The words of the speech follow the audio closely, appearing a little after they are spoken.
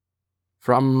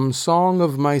From Song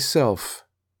of Myself,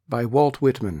 by Walt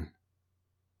Whitman.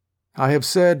 I have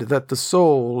said that the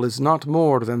soul is not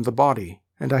more than the body,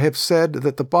 and I have said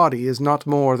that the body is not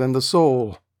more than the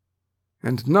soul.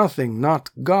 And nothing,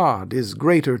 not God, is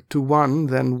greater to one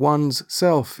than one's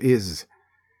self is.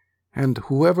 And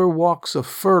whoever walks a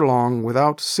furlong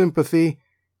without sympathy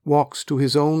walks to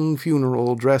his own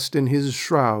funeral dressed in his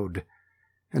shroud.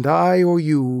 And I or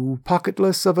you,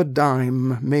 pocketless of a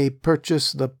dime, may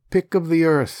purchase the pick of the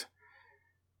earth,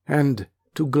 and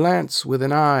to glance with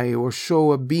an eye or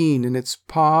show a bean in its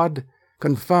pod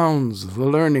confounds the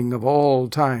learning of all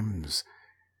times.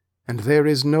 And there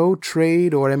is no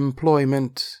trade or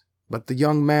employment, but the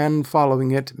young man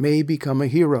following it may become a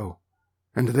hero.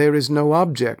 And there is no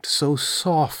object so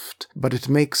soft, but it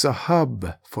makes a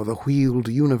hub for the wheeled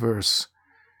universe.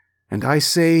 And I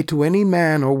say to any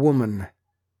man or woman,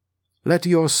 let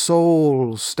your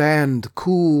soul stand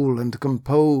cool and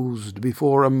composed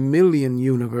before 1,000,000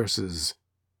 universes.